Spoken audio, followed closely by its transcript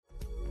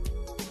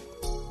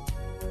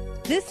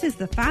This is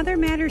the Father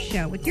Matters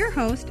Show with your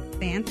host,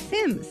 Vance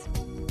Sims.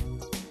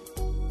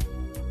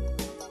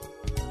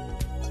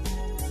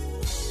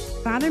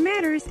 Father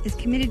Matters is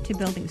committed to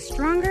building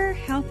stronger,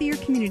 healthier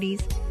communities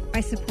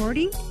by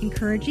supporting,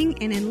 encouraging,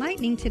 and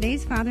enlightening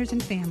today's fathers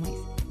and families.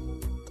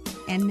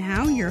 And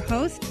now, your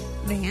host,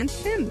 Vance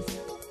Sims.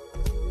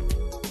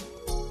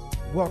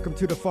 Welcome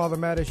to the Father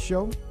Matters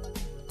Show.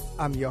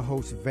 I'm your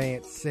host,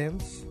 Vance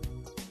Sims.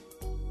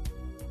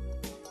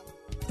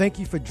 Thank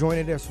you for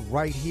joining us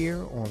right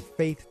here on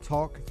Faith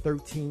Talk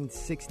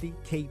 1360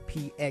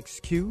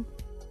 KPXQ.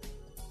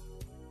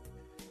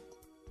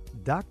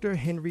 Dr.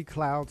 Henry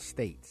Cloud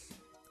states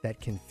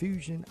that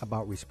confusion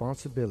about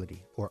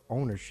responsibility or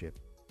ownership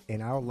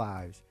in our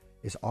lives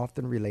is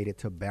often related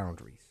to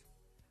boundaries.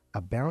 A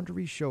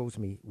boundary shows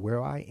me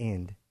where I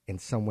end and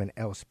someone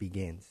else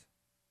begins.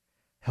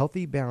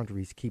 Healthy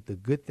boundaries keep the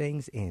good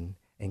things in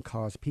and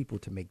cause people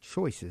to make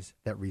choices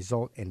that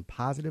result in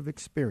positive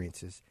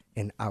experiences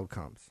and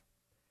outcomes.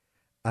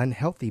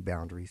 Unhealthy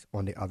boundaries,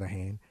 on the other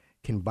hand,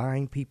 can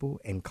bind people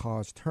and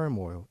cause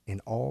turmoil in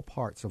all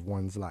parts of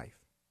one's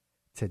life.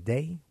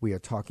 Today, we are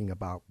talking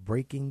about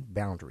breaking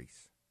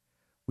boundaries.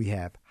 We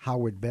have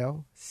Howard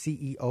Bell,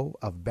 CEO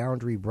of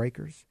Boundary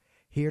Breakers,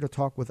 here to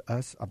talk with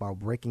us about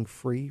breaking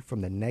free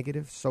from the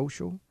negative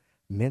social,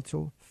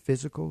 mental,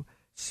 physical,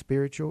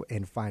 spiritual,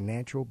 and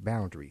financial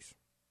boundaries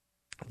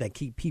that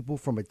keep people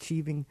from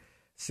achieving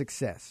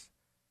success.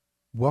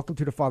 Welcome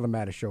to the Father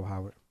Matters Show,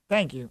 Howard.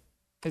 Thank you.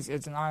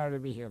 It's an honor to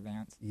be here,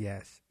 Vance.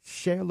 Yes.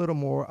 Share a little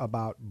more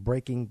about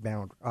breaking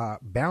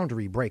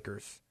Boundary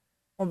Breakers.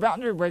 Well,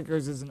 Boundary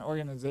Breakers is an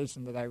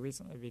organization that I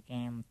recently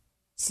became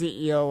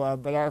CEO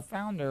of, but our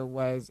founder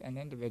was an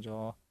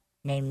individual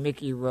named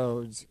Mickey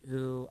Rhodes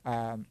who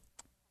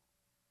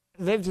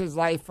lived his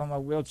life from a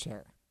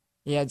wheelchair.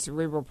 He had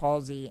cerebral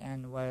palsy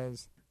and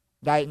was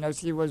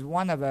diagnosed. He was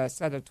one of a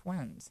set of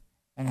twins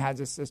and has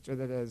a sister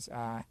that is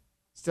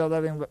still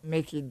living, but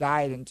Mickey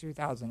died in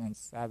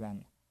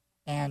 2007.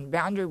 And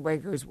Boundary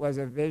Breakers was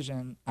a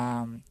vision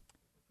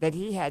that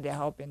he had to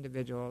help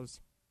individuals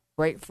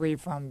break free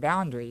from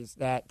boundaries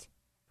that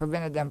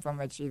prevented them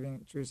from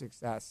achieving true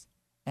success.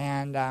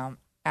 And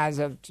as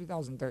of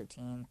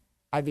 2013,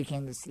 I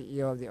became the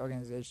CEO of the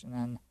organization.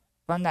 And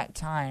from that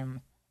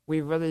time,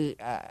 we really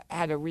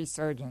had a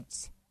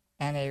resurgence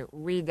and a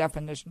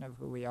redefinition of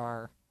who we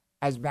are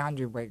as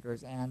Boundary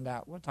Breakers. And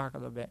we'll talk a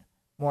little bit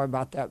more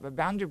about that. But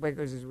Boundary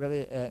Breakers is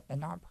really a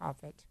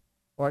nonprofit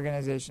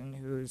organization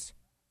whose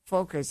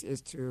focus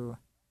is to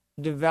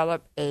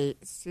develop a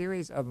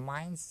series of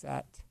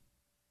mindset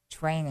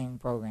training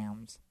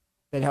programs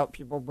that help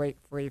people break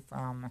free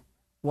from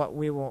what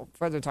we will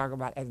further talk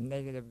about as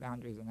negative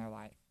boundaries in their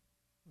life.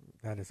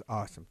 That is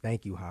awesome.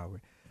 Thank you,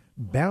 Howard.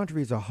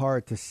 Boundaries are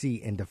hard to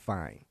see and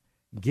define.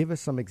 Give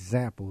us some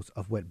examples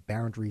of what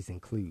boundaries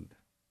include.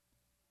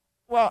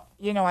 Well,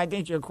 I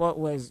think your quote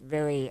was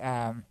very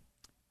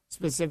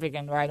specific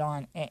and right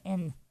on.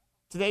 In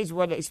today's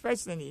world,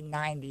 especially in the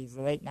 90s,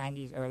 the late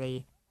 90s,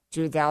 early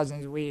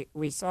 2000s,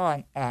 we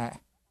saw a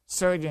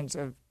surgence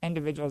of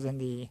individuals in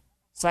the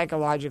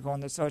psychological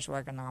and the social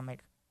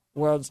economic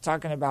worlds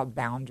talking about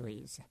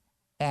boundaries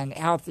and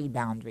healthy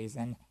boundaries.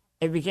 And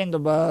it became the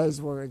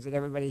buzzwords that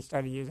everybody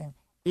started using.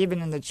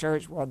 Even in the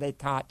church world, they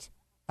taught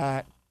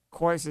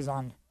courses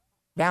on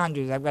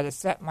boundaries. I've got to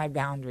set my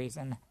boundaries.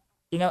 And,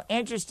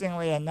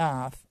 interestingly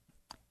enough,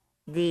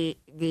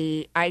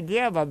 the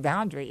idea of a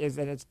boundary is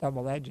that it's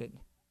double-edged.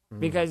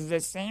 Because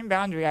the same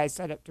boundary I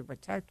set up to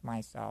protect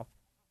myself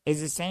is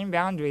the same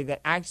boundary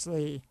that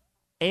actually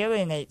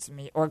alienates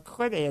me or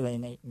could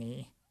alienate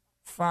me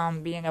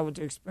from being able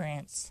to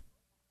experience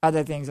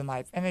other things in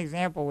life. An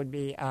example would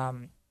be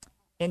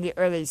in the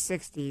early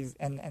 60s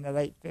and the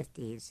late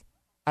 50s,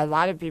 a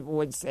lot of people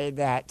would say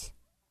that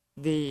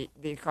the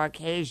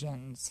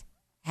Caucasians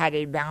had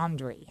a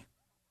boundary,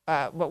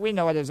 but we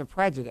know it as a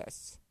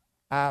prejudice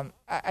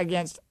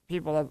against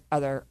people of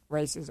other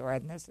races or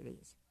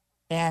ethnicities.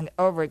 And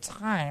over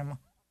time,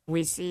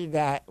 we see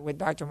that with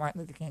Dr.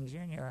 Martin Luther King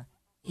Jr.,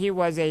 he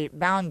was a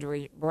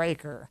boundary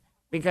breaker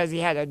because he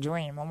had a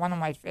dream. And one of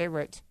my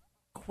favorite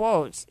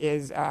quotes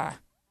is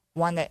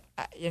one that,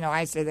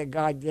 I say that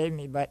God gave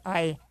me, but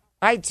I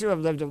too have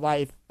lived a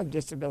life of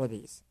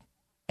disabilities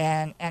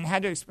and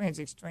had to experience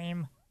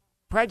extreme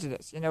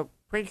prejudice,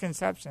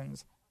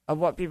 preconceptions of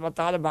what people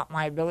thought about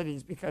my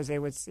abilities because they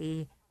would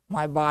see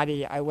my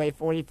body. I weigh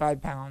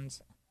 45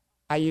 pounds.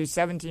 I use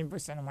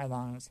 17% of my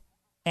lungs.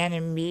 And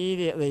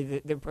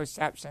immediately the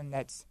perception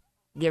that's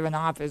given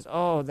off is,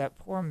 oh, that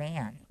poor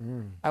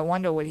man. I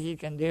wonder what he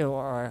can do.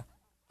 Or,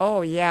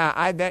 oh, yeah,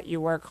 I bet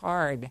you work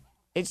hard.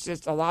 It's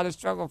just a lot of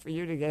struggle for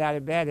you to get out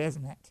of bed,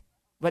 isn't it?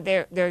 But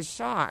they're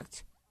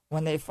shocked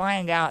when they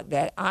find out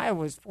that I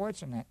was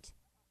fortunate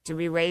to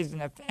be raised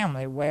in a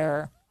family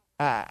where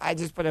I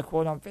just put a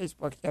quote on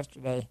Facebook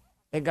yesterday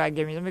that God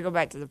gave me. Let me go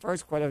back to the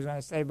first quote I was going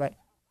to say, but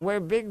where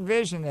big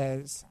vision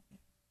is,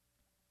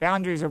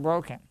 boundaries are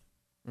broken.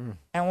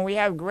 And when we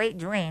have great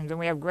dreams and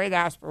we have great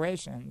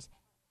aspirations,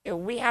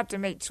 we have to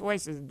make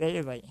choices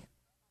daily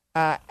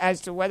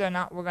as to whether or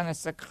not we're going to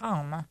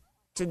succumb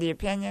to the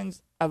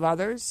opinions of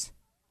others,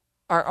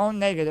 our own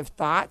negative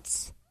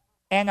thoughts,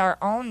 and our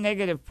own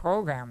negative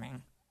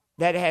programming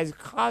that has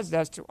caused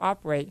us to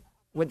operate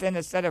within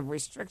a set of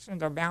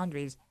restrictions or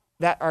boundaries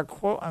that are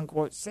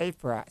quote-unquote safe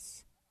for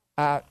us.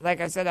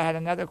 Like I said, I had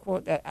another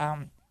quote that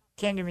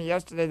came to me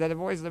yesterday that I've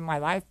always lived my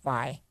life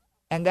by,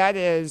 and that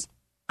is,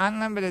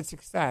 unlimited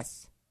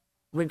success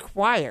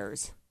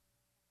requires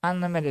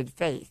unlimited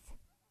faith.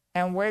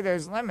 And where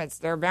there's limits,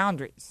 there are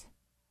boundaries.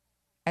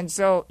 And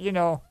so,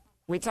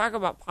 we talk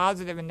about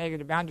positive and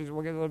negative boundaries.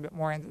 We'll get a little bit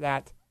more into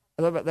that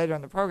a little bit later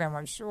in the program,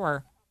 I'm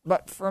sure.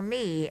 But for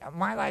me,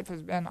 my life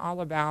has been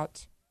all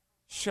about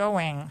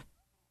showing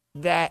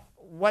that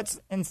what's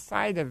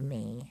inside of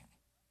me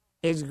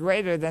is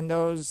greater than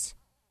those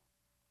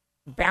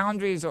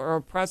boundaries or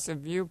oppressive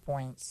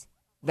viewpoints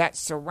that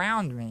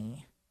surround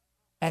me,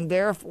 and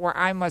therefore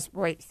I must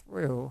break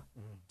through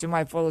to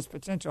my fullest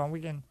potential.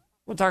 And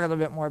we'll talk a little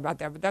bit more about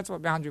that, but that's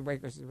what Boundary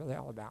Breakers is really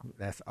all about.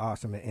 That's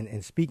awesome.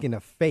 And speaking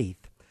of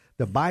faith,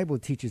 the Bible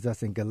teaches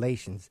us in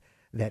Galatians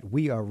that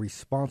we are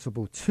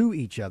responsible to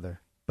each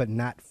other, but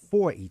not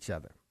for each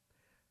other.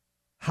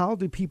 How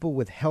do people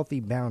with healthy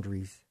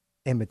boundaries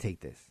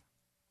imitate this?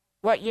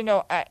 Well,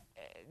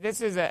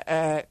 this is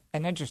an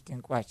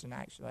interesting question,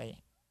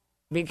 actually,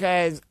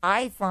 because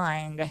I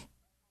find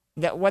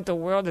that what the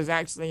world is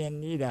actually in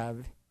need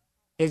of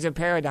is a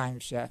paradigm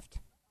shift.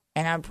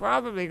 And I'm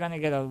probably going to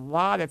get a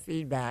lot of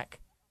feedback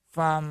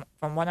from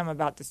what I'm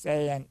about to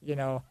say. And,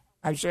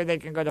 I'm sure they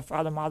can go to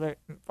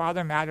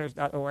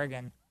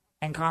fathermatters.org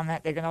and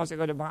comment. They can also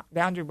go to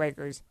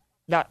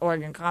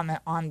boundarybreakers.org and comment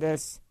on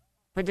this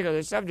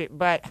particular subject.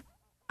 But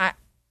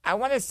I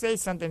want to say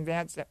something,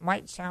 Vance, that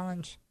might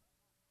challenge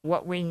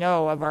what we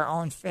know of our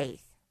own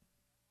faith.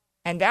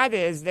 And that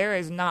is, there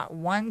is not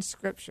one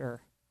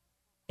scripture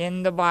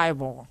in the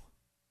Bible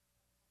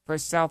for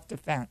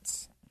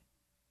self-defense.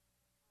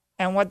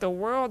 And what the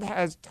world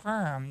has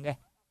termed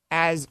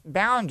as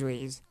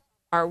boundaries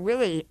are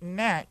really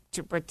meant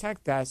to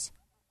protect us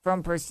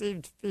from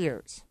perceived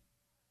fears.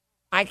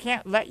 I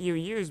can't let you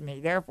use me,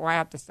 therefore I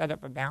have to set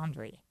up a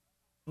boundary.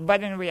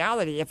 But in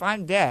reality, if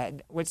I'm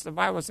dead, which the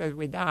Bible says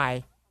we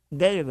die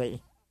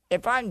daily,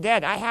 if I'm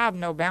dead, I have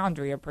no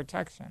boundary of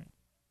protection.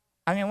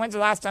 I mean, when's the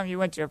last time you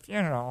went to a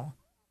funeral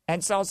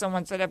and saw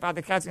someone sit up out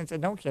the casket and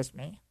said, "Don't kiss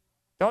me,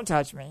 don't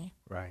touch me.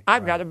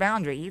 I've got a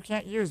boundary. You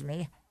can't use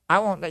me. I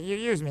won't let you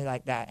use me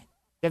like that."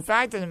 The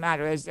fact of the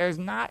matter is there's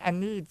not a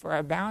need for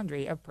a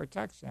boundary of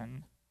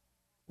protection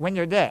when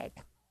you're dead.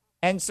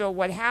 And so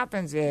what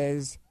happens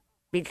is,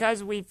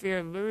 because we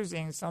fear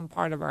losing some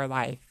part of our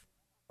life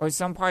or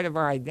some part of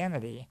our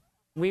identity,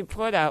 we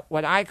put up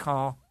what I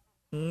call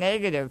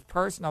negative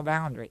personal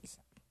boundaries.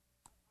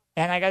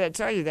 And I got to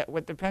tell you that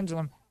with the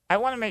pendulum, I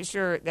want to make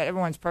sure that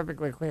everyone's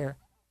perfectly clear.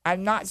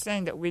 I'm not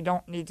saying that we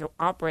don't need to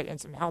operate in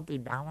some healthy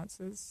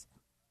balances,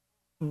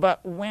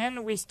 but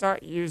when we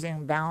start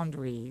using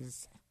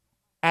boundaries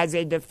as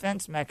a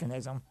defense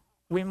mechanism,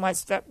 we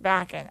must step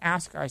back and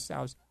ask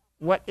ourselves,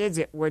 what is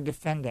it we're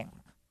defending?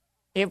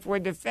 If we're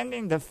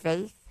defending the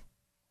faith,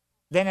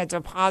 then it's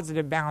a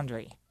positive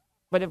boundary.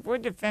 But if we're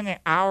defending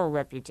our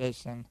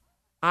reputation,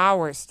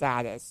 our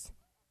status,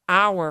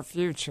 our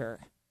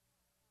future,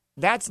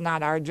 that's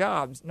not our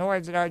jobs, nor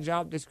is it our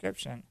job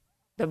description.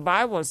 The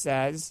Bible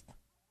says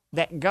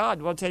that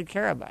God will take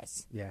care of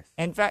us. Yes.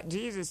 In fact,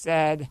 Jesus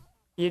said,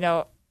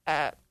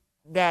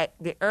 that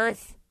the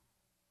earth,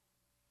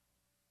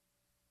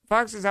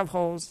 foxes have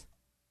holes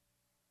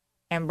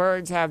and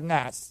birds have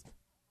nests,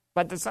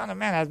 but the Son of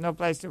Man has no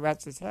place to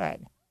rest his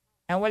head.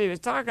 And what he was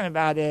talking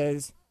about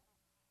is,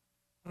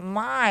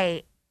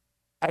 my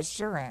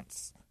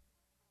assurance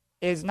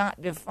is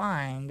not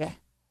defined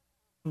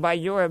by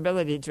your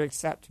ability to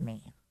accept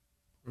me.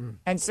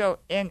 And so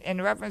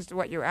in reference to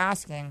what you're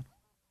asking,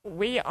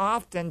 we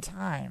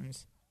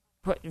oftentimes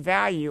put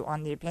value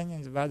on the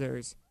opinions of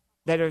others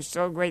that are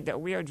so great that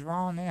we are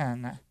drawn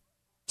in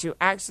to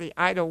actually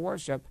idol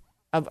worship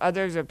of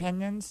others'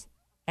 opinions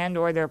and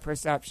or their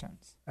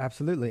perceptions.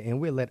 Absolutely. And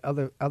we'll let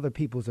other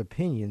people's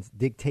opinions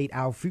dictate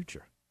our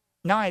future.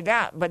 Not only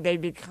that, but they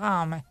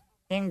become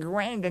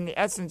ingrained in the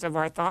essence of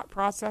our thought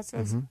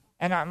processes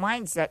and our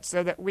mindset,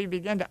 so that we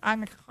begin to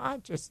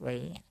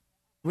unconsciously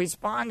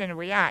respond and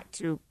react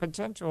to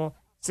potential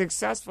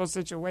successful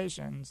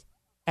situations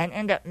and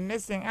end up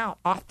missing out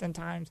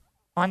oftentimes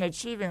on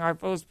achieving our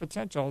fullest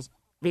potentials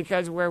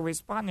because we're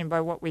responding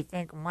by what we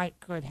think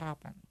could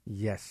happen.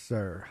 Yes,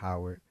 sir,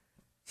 Howard.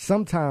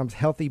 Sometimes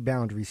healthy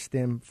boundaries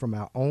stem from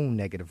our own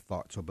negative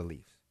thoughts or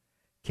beliefs.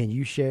 Can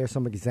you share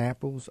some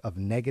examples of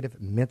negative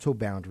mental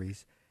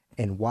boundaries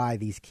and why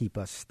these keep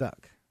us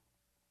stuck?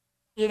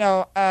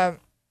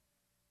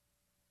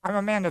 I'm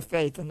a man of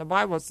faith, and the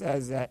Bible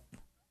says that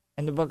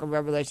in the book of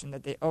Revelation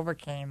that they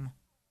overcame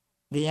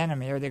the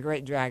enemy or the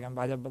great dragon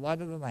by the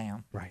blood of the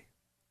Lamb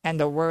and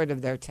the word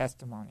of their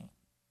testimony.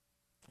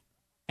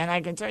 And I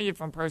can tell you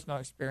from personal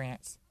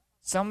experience,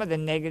 some of the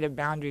negative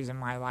boundaries in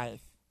my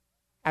life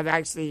have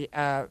actually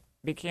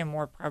become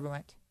more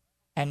prevalent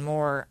and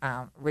more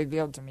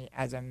revealed to me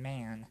as a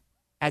man,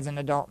 as an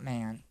adult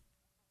man.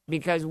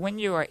 Because when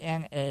you are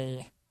in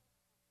a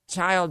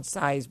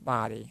child-sized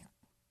body,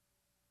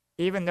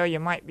 even though you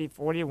might be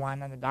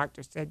 41 and the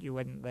doctor said you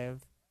wouldn't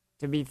live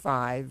to be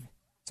 5,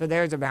 so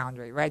there's a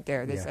boundary right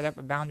there. They set up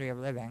a boundary of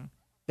living.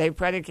 They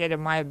predicated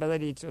my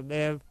ability to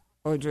live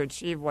or to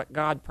achieve what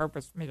God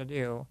purposed me to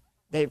do.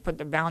 They put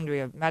the boundary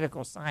of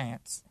medical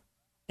science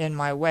in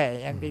my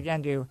way and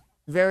began to,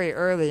 very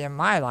early in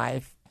my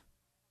life,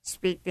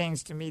 speak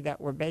things to me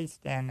that were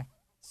based in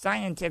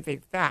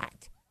scientific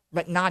fact,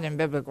 but not in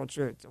biblical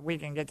truth. We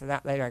can get to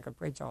that later. I could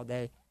preach all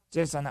day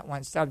just on that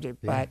one subject,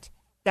 but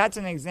that's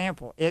an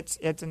example. It's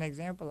an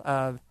example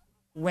of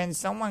when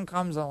someone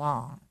comes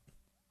along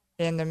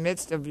in the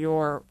midst of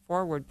your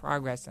forward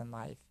progress in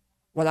life,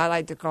 what I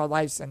like to call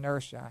life's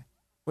inertia,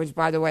 which,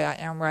 by the way, I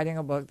am writing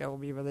a book that will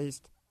be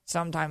released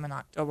sometime in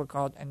October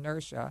called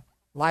Inertia,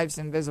 Life's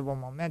Invisible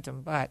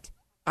Momentum, but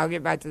I'll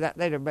get back to that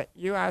later. But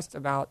you asked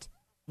about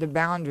the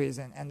boundaries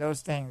and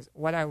those things.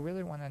 What I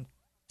really wanted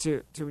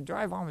to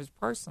drive home is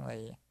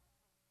personally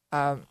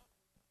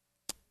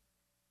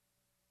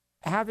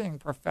having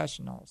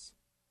professionals,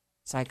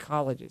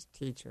 psychologists,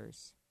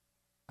 teachers,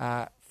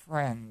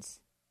 friends,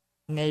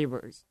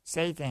 neighbors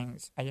say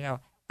things.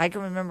 I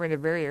can remember at a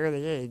very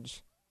early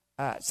age,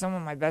 some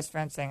of my best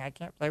friends saying, I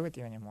can't play with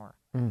you anymore.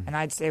 And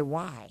I'd say,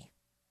 why?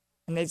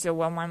 And they'd say,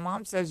 well, my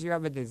mom says you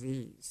have a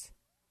disease,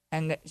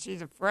 and that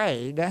she's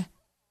afraid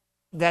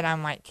that I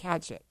might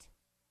catch it.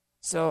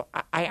 So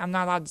I'm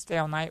not allowed to stay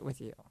all night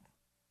with you.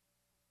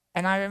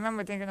 And I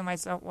remember thinking to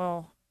myself,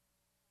 well,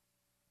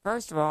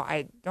 first of all,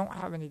 I don't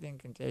have anything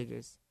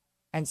contagious.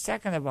 And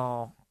second of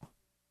all,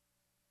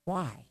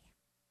 why?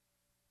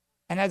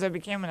 And as I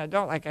became an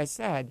adult, like I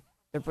said,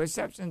 the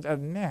perceptions of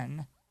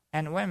men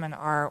and women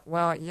are,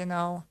 well,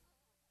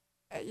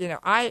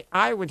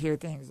 I would hear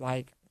things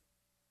like,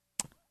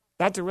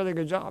 that's a really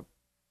good job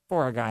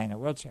for a guy in a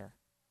wheelchair.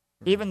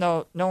 Even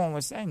though no one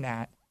was saying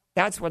that,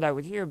 that's what I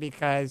would hear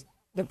because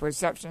the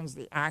perceptions,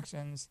 the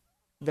actions,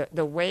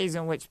 the ways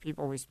in which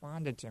people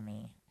responded to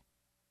me.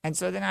 And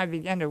so then I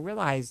began to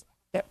realize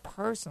that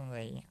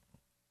personally,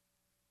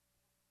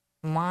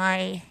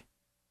 my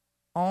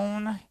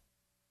own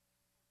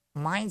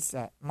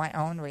mindset, my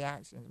own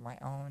reactions, my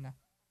own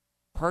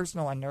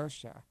personal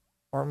inertia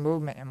or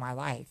movement in my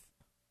life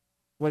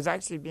was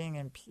actually being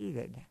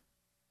impeded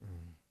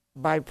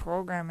by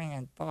programming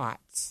and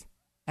thoughts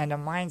and a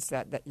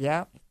mindset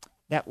that,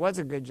 that was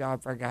a good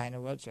job for a guy in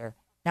a wheelchair.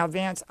 Now,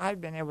 Vance,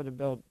 I've been able to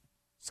build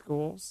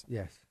schools.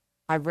 Yes.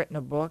 I've written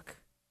a book.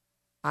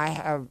 I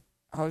have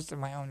hosted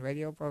my own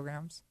radio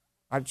programs.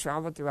 I've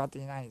traveled throughout the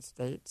United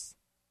States.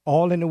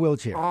 All in a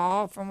wheelchair?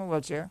 All from a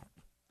wheelchair.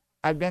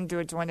 I've been through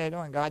a tornado,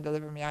 and God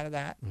delivered me out of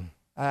that.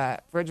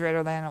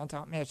 Refrigerator land on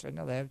top of me, I shouldn't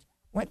have lived.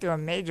 Went through a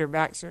major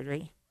back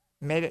surgery,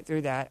 made it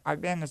through that.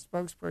 I've been a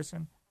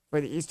spokesperson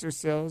for the Easter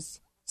Seals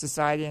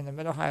Society in the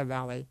Mid Ohio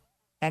Valley.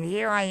 And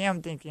here I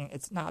am thinking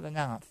it's not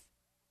enough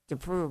to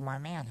prove my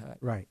manhood.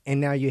 Right.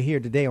 And now you're here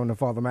today on the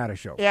Father Matter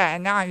Show. Yeah,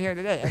 and now I'm here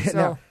today. And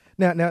so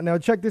Now,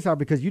 check this out,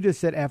 because you just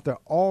said after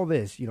all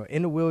this,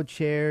 in the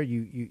wheelchair,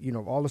 you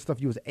know, all the stuff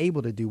you was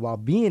able to do while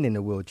being in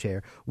the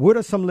wheelchair, what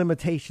are some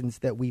limitations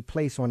that we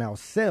place on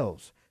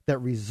ourselves that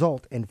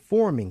result in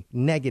forming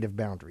negative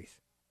boundaries?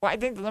 Well, I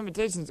think the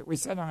limitations that we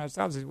set on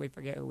ourselves is we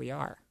forget who we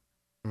are.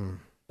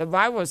 The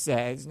Bible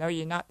says, know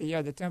ye not that ye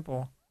are the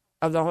temple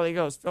of the Holy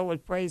Ghost, filled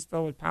with praise,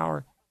 filled with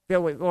power,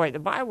 filled with glory. The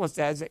Bible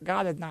says that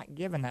God has not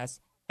given us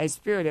a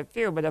spirit of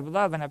fear, but of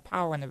love and of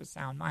power and of a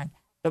sound mind.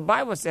 The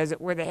Bible says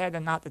that we're the head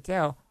and not the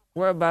tail.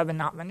 We're above and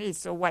not beneath.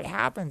 So what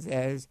happens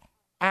is,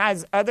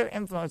 as other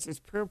influences,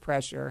 peer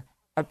pressure,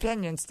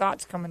 opinions,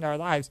 thoughts come into our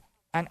lives,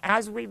 and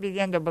as we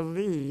begin to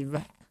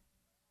believe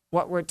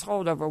what we're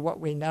told over what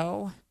we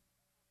know,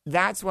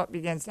 that's what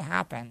begins to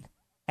happen.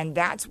 And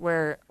that's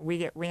where we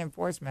get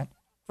reinforcement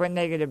for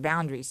negative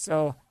boundaries.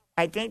 So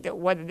I think that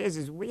what it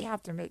is we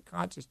have to make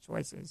conscious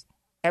choices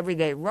every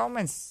day.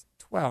 Romans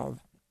 12,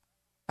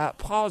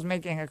 Paul's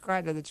making a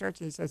cry to the church.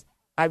 He says,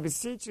 I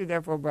beseech you,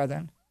 therefore,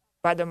 brethren,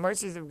 by the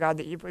mercies of God,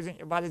 that you present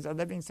your bodies a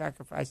living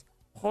sacrifice,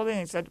 holy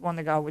and acceptable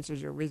unto God, which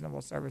is your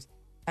reasonable service.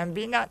 And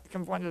be not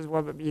conformed to this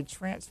world, but be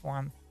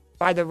transformed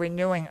by the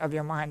renewing of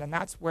your mind. And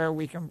that's where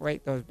we can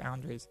break those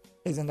boundaries,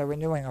 is in the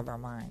renewing of our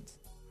minds.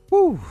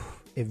 Whew.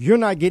 If you're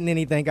not getting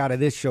anything out of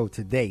this show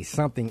today,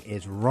 something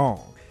is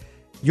wrong.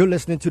 You're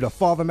listening to the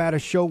Father Matter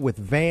Show with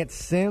Vance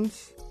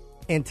Sims,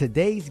 and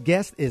today's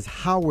guest is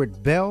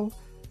Howard Bell,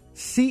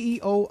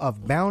 CEO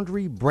of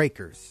Boundary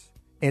Breakers.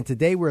 And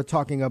today we're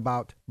talking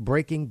about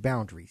breaking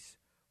boundaries.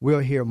 We'll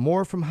hear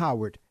more from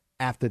Howard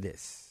after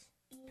this.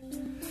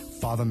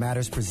 Father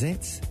Matters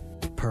presents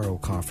Pearl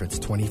Conference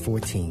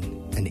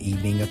 2014, an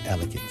evening of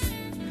elegance.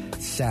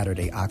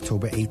 Saturday,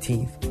 October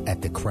 18th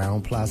at the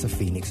Crown Plaza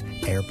Phoenix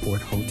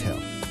Airport Hotel.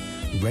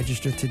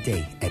 Register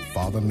today at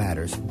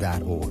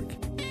fathermatters.org.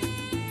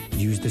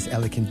 Use this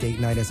elegant date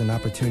night as an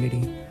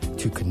opportunity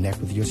to connect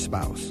with your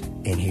spouse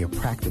and hear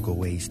practical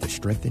ways to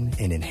strengthen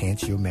and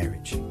enhance your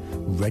marriage.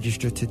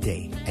 Register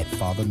today at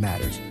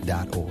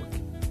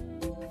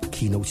fathermatters.org.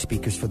 Keynote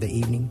speakers for the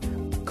evening,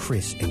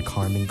 Chris and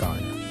Carmen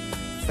Garner.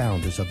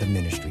 founders of the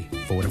ministry,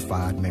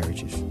 Fortified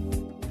Marriages.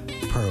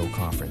 Pearl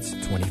Conference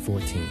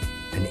 2014,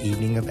 an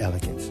evening of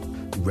elegance.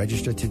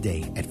 Register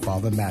today at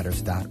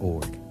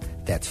fathermatters.org.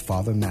 That's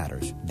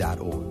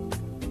fathermatters.org.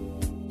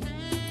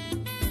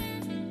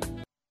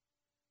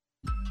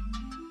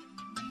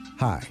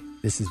 Hi,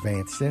 this is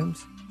Vance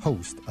Sims,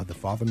 host of the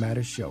Father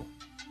Matters Show.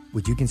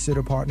 Would you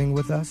consider partnering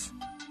with us?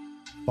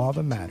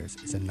 Father Matters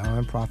is a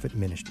nonprofit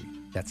ministry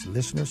that's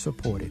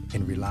listener-supported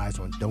and relies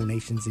on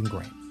donations and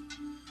grants.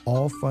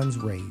 All funds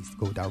raised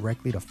go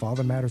directly to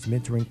Father Matters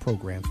mentoring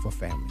programs for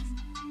families,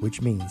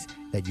 which means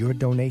that your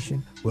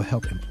donation will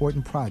help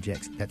important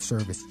projects that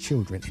service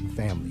children and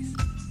families.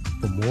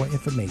 For more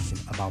information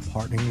about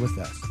partnering with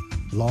us,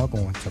 log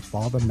on to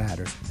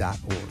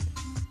fathermatters.org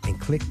and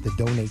click the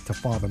Donate to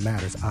Father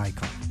Matters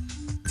icon.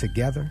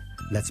 Together,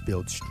 let's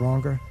build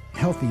stronger,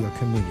 healthier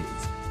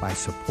communities by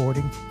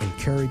supporting,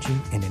 encouraging,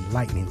 and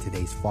enlightening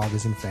today's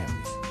fathers and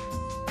families.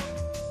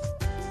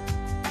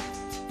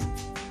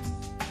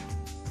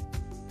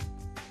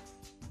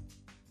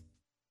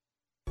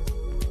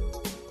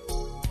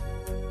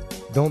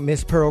 Don't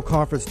miss Pearl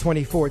Conference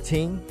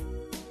 2014.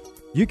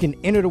 You can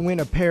enter to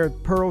win a pair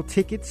of Pearl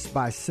tickets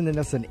by sending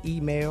us an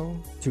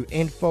email to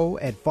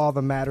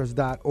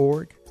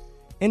info@fathermatters.org.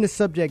 In the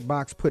subject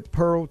box, put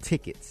Pearl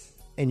Tickets.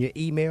 In your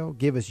email,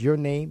 give us your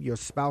name, your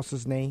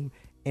spouse's name,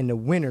 and the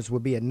winners will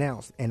be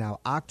announced in our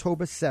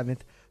October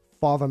 7th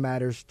Father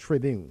Matters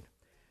Tribune.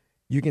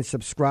 You can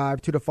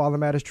subscribe to the Father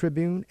Matters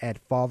Tribune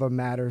at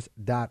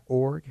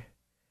fathermatters.org.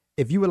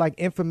 If you would like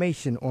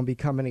information on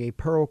becoming a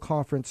Pearl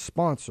Conference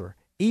sponsor,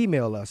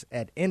 email us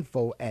at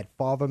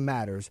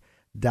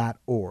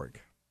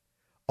info@fathermatters.org.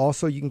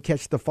 Also, you can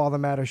catch the Father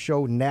Matters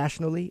Show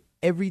nationally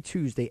every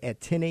Tuesday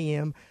at 10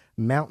 a.m.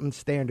 Mountain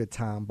Standard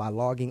Time by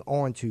logging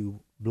on to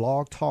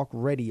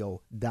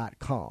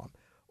blogtalkradio.com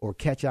or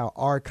catch our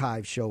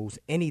archive shows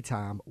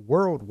anytime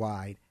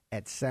worldwide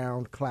at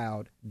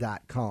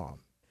soundcloud.com.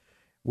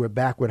 We're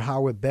back with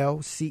Howard Bell,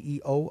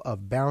 CEO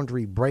of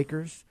Boundary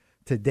Breakers.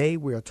 Today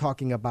we are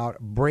talking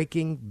about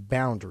breaking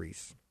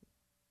boundaries.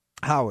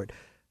 Howard,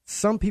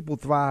 some people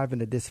thrive in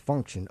the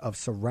dysfunction of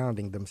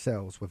surrounding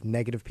themselves with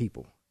negative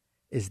people.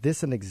 Is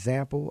this an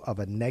example of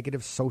a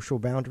negative social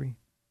boundary?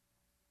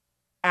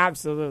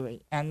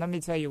 Absolutely. And let me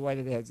tell you what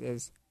it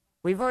is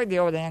we've heard the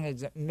old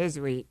adage that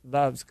misery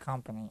loves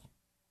company.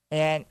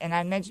 And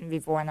I mentioned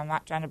before, and I'm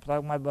not trying to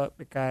plug my book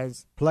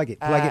because... Plug it.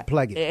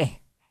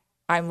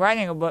 I'm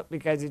writing a book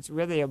because it's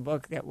really a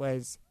book that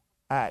was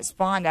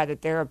spawned out of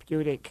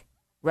therapeutic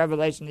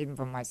revelation even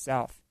for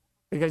myself.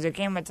 Because there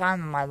came a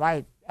time in my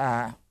life,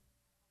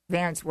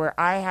 Vance, where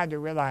I had to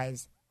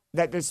realize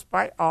that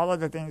despite all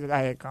of the things that I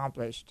had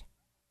accomplished,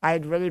 I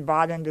had really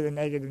bought into the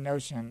negative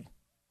notion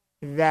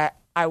that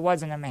I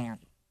wasn't a man.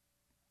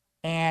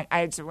 And I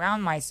had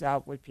surrounded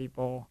myself with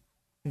people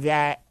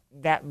that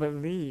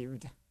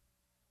believed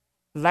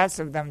less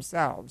of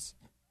themselves.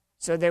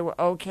 So they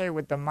were okay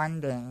with the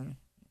mundane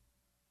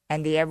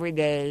and the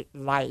everyday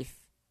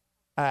life,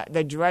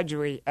 the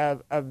drudgery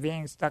of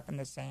being stuck in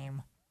the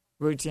same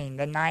routine,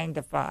 the 9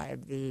 to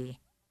 5, the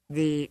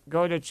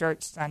go to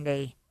church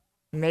Sunday,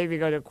 maybe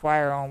go to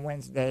choir on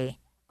Wednesday,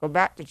 go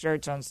back to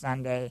church on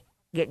Sunday,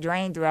 get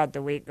drained throughout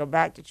the week, go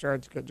back to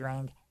church, get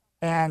drained.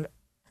 And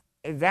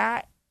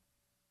that,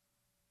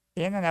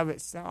 in and of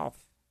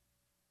itself,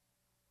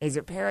 is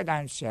a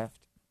paradigm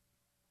shift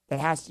that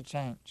has to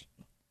change.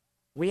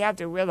 We have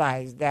to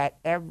realize that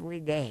every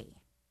day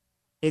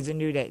is a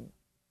new day.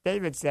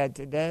 David said,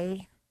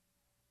 "Today,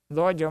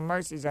 Lord, your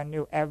mercies are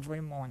new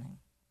every morning."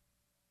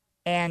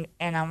 And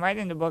I'm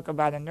writing the book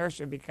about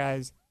inertia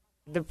because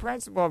the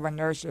principle of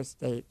inertia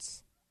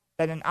states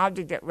that an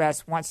object at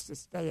rest wants to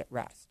stay at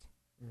rest.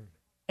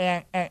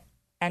 And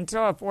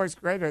until a force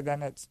greater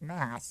than its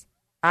mass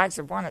acts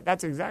upon it,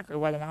 that's exactly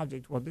what an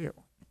object will do.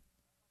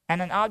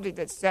 And an object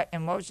that's set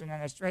in motion in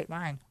a straight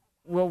line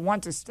will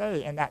want to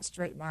stay in that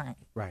straight line.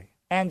 Right.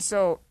 And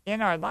so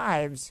in our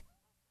lives,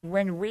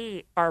 when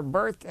we are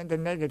birthed into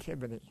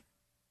negativity,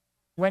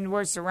 when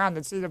we're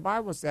surrounded, see, the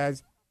Bible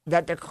says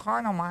that the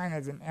carnal mind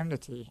is an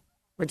enmity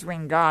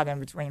between God and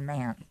between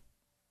man.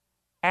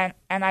 And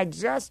I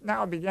just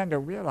now began to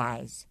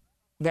realize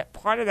that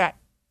part of that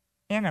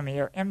enemy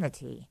or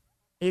enmity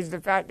is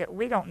the fact that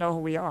we don't know who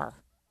we are.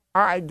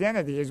 Our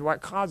identity is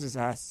what causes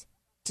us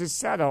to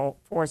settle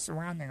for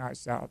surrounding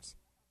ourselves.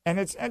 And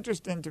it's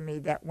interesting to me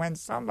that when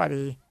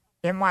somebody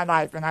in my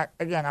life, and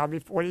I'll be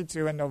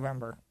 42 in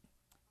November,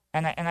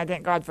 and I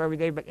thank God for every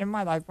day, but in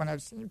my life when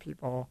I've seen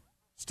people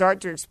start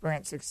to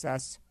experience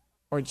success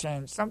or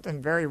change,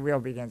 something very real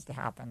begins to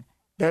happen.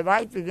 Their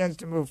life begins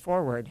to move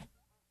forward.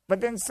 But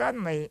then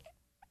suddenly,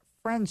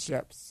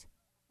 friendships,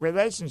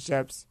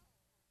 relationships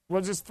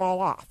will just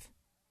fall off.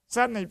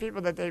 Suddenly,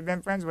 people that they've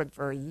been friends with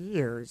for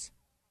years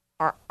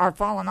are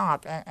falling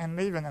off and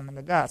leaving them in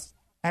the dust.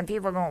 And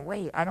people are going,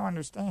 wait, I don't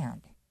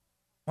understand.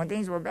 When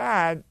things were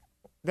bad,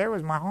 there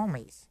was my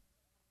homies.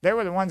 They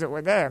were the ones that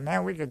were there.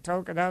 Man, we could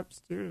toke it up,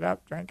 stew it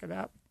up, drink it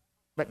up.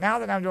 But now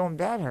that I'm doing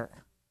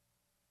better,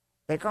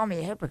 they call me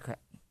a hypocrite.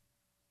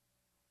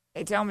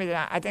 they tell me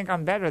that I think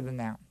I'm better than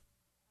them.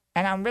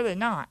 And I'm really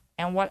not.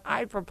 And what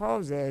I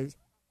propose is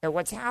that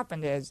what's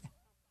happened is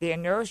the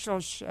inertial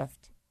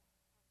shift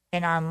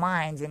in our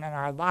minds and in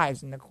our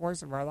lives, in the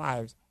course of our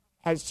lives,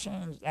 has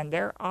changed. And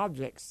they're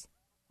objects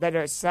that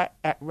are set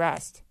at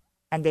rest,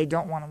 and they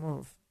don't want to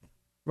move.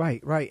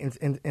 Right.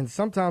 And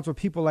sometimes with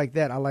people like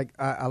that, I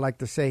like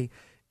to say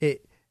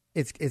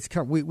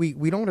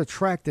we don't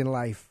attract in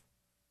life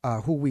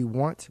who we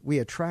want. We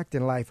attract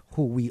in life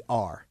who we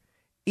are.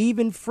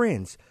 Even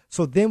friends.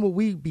 So then what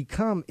we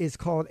become is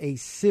called a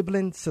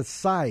sibling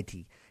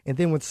society. And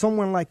then when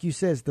someone like you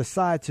says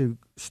decide to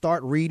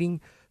start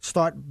reading,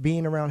 start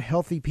being around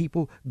healthy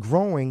people,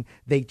 growing,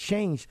 they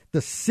change.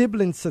 The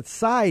sibling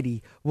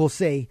society will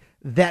say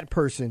that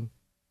person,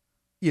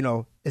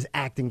 is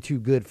acting too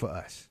good for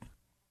us.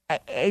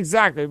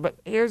 Exactly. But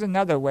here's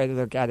another way to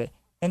look at it.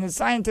 In the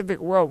scientific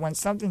world, when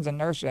something's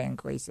inertia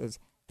increases,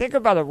 think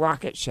about a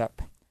rocket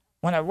ship.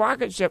 When a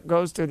rocket ship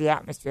goes through the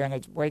atmosphere and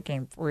it's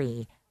breaking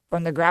free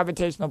from the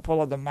gravitational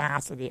pull of the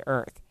mass of the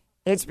Earth,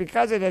 it's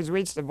because it has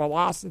reached a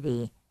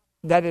velocity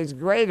that is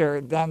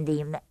greater than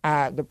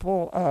the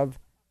pull of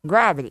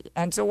gravity.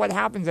 And so what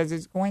happens as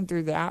it's going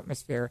through the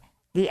atmosphere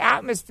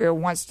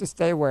wants to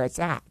stay where it's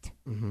at.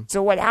 Mm-hmm.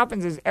 So what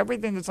happens is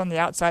everything that's on the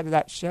outside of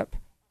that ship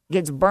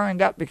gets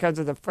burned up because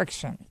of the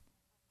friction.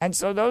 And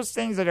so those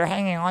things that are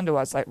hanging onto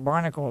us, like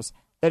barnacles,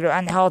 that are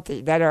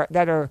unhealthy, that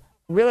are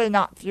really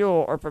not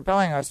fuel or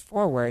propelling us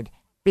forward,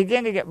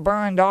 begin to get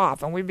burned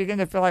off. And we begin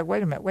to feel like,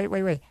 wait a minute,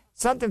 wait.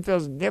 Something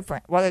feels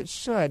different. Well, it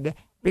should,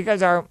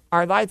 because our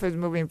life is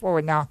moving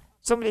forward. Now,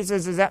 somebody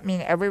says, does that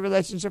mean every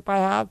relationship I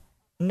have?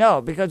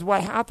 No, because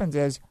what happens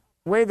is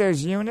where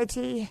there's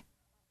unity,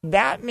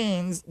 that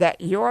means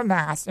that your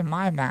mass and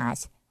my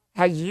mass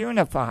has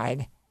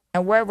unified,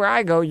 and wherever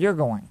I go, you're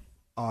going.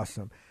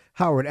 Awesome.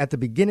 Howard, at the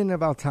beginning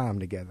of our time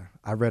together,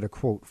 I read a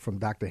quote from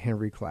Dr.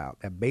 Henry Cloud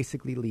that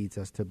basically leads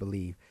us to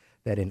believe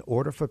that in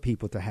order for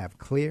people to have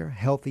clear,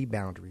 healthy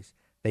boundaries,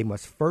 they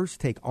must first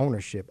take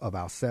ownership of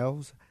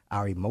ourselves,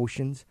 our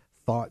emotions,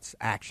 thoughts,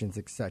 actions,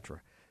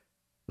 etc.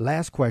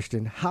 Last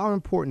question, how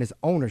important is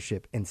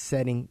ownership in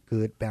setting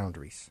good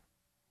boundaries?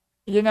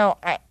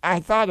 I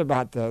thought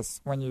about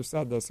this when you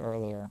said this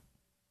earlier,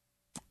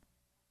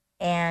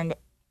 and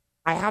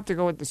I have to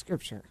go with the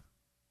scripture.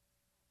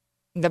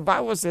 The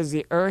Bible says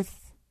the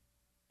earth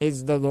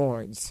is the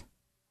Lord's,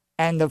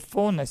 and the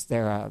fullness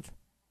thereof,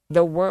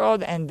 the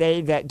world and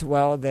they that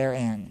dwell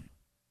therein.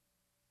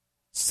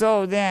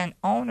 So then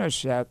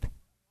ownership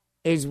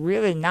is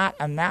really not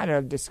a matter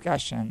of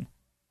discussion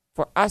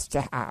for us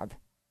to have.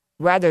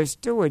 Rather,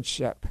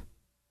 stewardship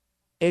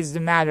is the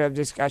matter of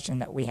discussion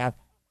that we have,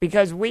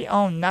 because we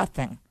own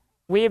nothing.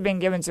 We have been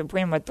given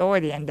supreme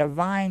authority and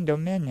divine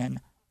dominion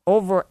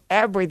over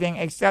everything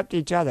except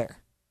each other.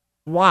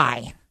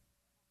 Why?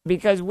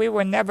 Because we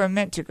were never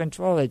meant to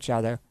control each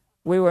other.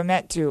 We were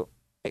meant to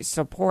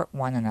support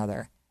one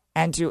another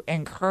and to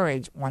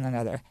encourage one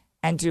another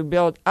and to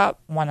build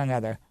up one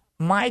another.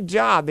 My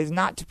job is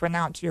not to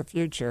pronounce your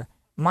future.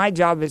 My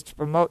job is to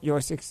promote your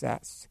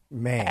success.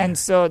 Man. And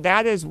so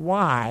that is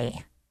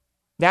why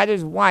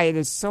it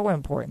is so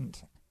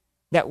important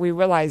that we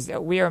realize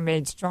that we are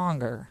made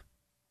stronger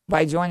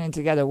by joining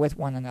together with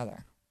one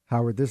another.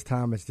 Howard, this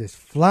time is just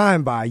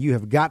flying by. You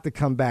have got to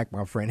come back,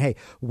 my friend. Hey,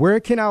 where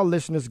can our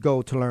listeners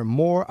go to learn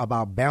more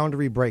about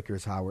Boundary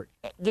Breakers, Howard?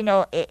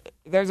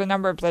 There's a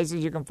number of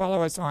places you can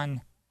follow us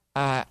on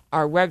our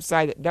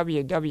website at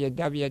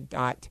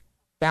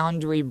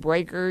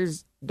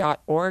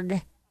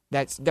www.boundarybreakers.org.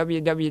 That's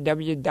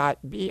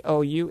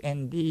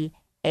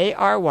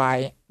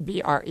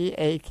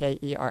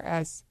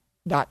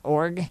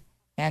www.boundarybreakers.org.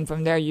 And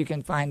from there you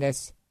can find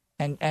us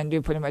and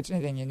do pretty much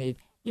anything you need.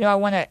 I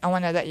want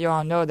to let you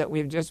all know that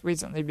we've just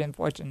recently been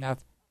fortunate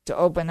enough to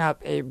open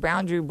up a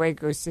Boundary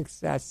Breakers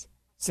Success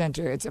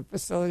Center. It's a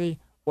facility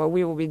where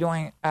we will be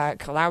doing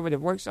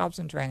collaborative workshops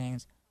and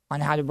trainings on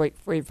how to break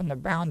free from the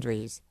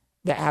boundaries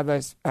that have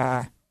us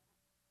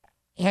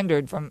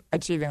hindered from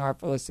achieving our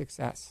fullest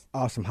success.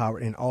 Awesome,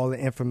 Howard. And all the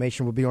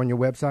information will be on your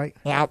website?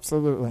 Yeah,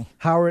 absolutely.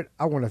 Howard,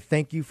 I want to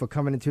thank you for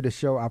coming into the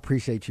show. I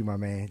appreciate you, my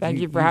man. Thank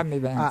you for having me,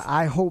 Vance.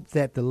 I hope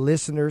that the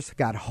listeners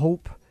got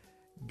hope,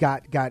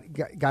 got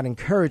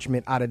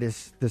encouragement out of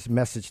this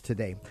message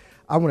today.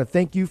 I want to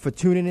thank you for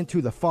tuning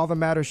into the Father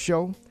Matters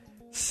show.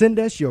 Send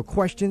us your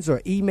questions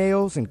or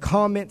emails and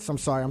comments. I'm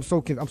sorry, I'm so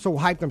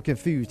hyped, I'm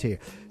confused here.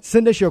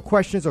 Send us your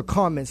questions or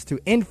comments to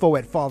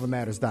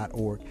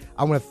info@fathermatters.org.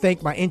 I want to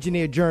thank my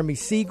engineer, Jeremy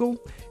Siegel.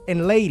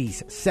 And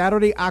ladies,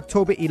 Saturday,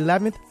 October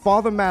 11th,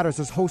 Father Matters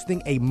is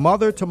hosting a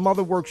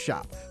mother-to-mother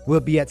workshop. We'll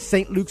be at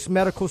St. Luke's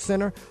Medical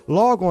Center.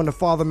 Log on to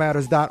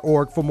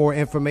fathermatters.org for more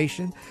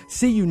information.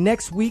 See you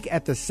next week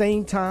at the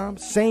same time,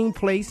 same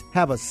place.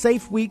 Have a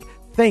safe week.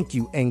 Thank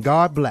you, and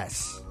God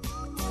bless.